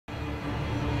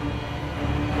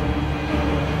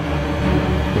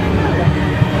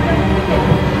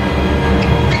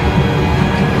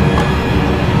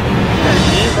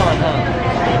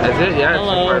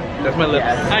That's my lip.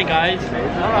 Hi guys.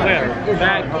 Where?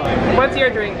 Back. What's your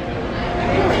drink?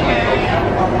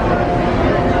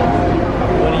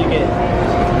 What do you get?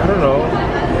 I don't know.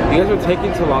 You guys were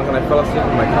taking too long and I fell asleep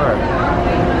in my car.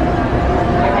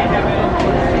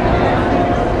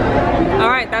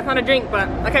 Alright, that's not a drink, but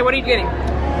okay, what are you getting?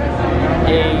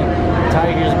 A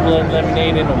Tiger's Blood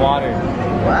lemonade in the water.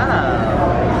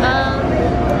 Wow.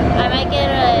 I might get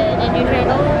a Ninja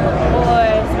Turtle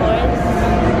or s'mores.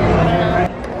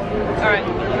 Alright.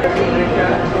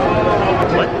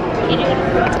 What?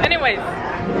 Anyways, I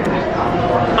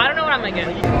don't know what I'm gonna get.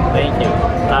 Thank you.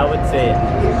 I would say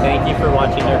thank you for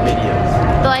watching our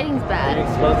videos. The lighting's bad.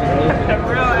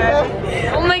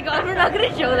 Oh my god, we're not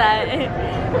gonna show that.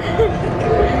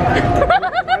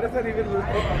 Why does that even look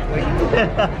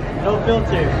No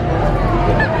filter.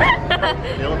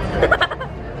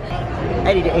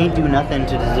 Eddie ain't do nothing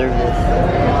to deserve this.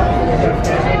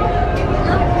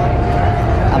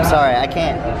 I'm sorry, I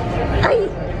can't.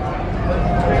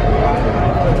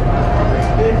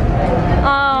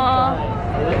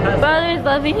 Aww. Brothers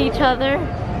loving each other.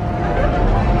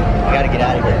 I gotta get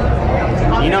out of here.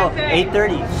 You know,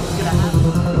 8:30.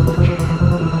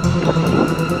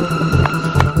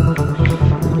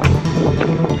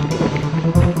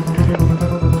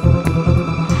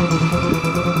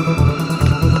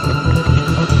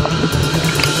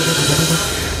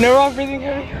 No, we're all breathing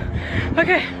heavy.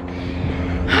 Okay.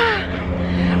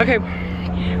 Okay,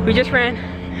 we just ran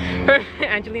for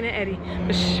Angelina and Eddie.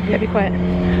 Shh, we gotta be quiet.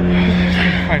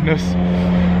 find us?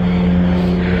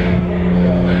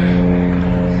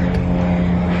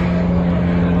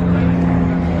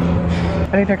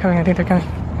 I think they're coming, I think they're coming.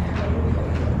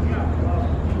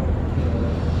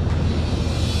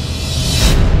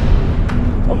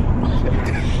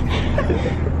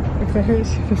 Here's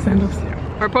the sandals.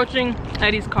 We're approaching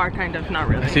Eddie's car, kind of, not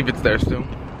really. Let's see if it's there still.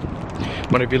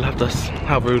 One of you left us.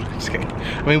 How rude. Just kidding.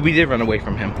 I mean, we did run away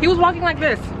from him. He was walking like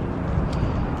this.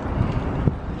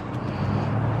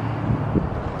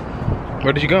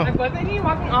 Where did you go? Like, wasn't he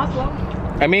walking all slow?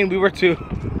 I mean, we were too.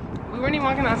 We weren't even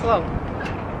walking that slow.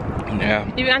 Yeah.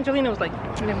 Even Angelina was like,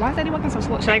 why is Eddie walking so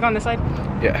slow? Should I go on this side?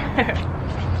 Yeah.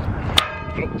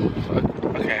 Oh,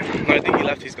 fuck. Okay. No, I think he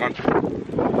left. He's gone.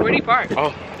 Where'd he park?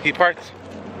 Oh, he parked.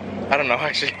 I don't know,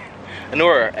 actually. I know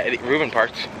where Ruben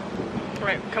parked.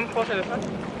 Right, come closer this way.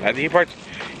 I think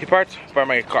he parked by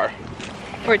my car.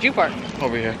 Where'd you park?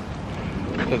 Over here.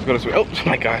 Let's go this way. Oh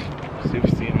my god. See if we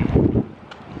see him.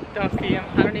 Don't see him.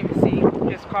 I don't even see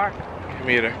his car.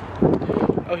 Me either.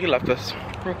 Oh, he left us.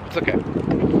 It's okay.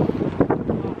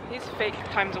 He's fake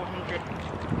times 100.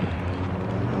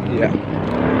 Yeah.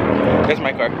 That's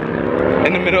my car.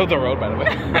 In the middle of the road, by the way.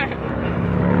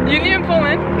 You didn't even pull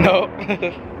in? No.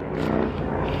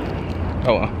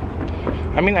 Oh well.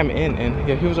 I mean, I'm in, and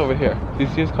yeah, he was over here. Do you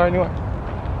see his car anywhere?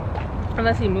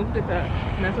 Unless he moved it to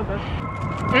mess with us.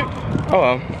 Oh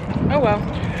well. Oh well.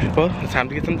 Well, it's time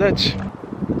to get some Dutch.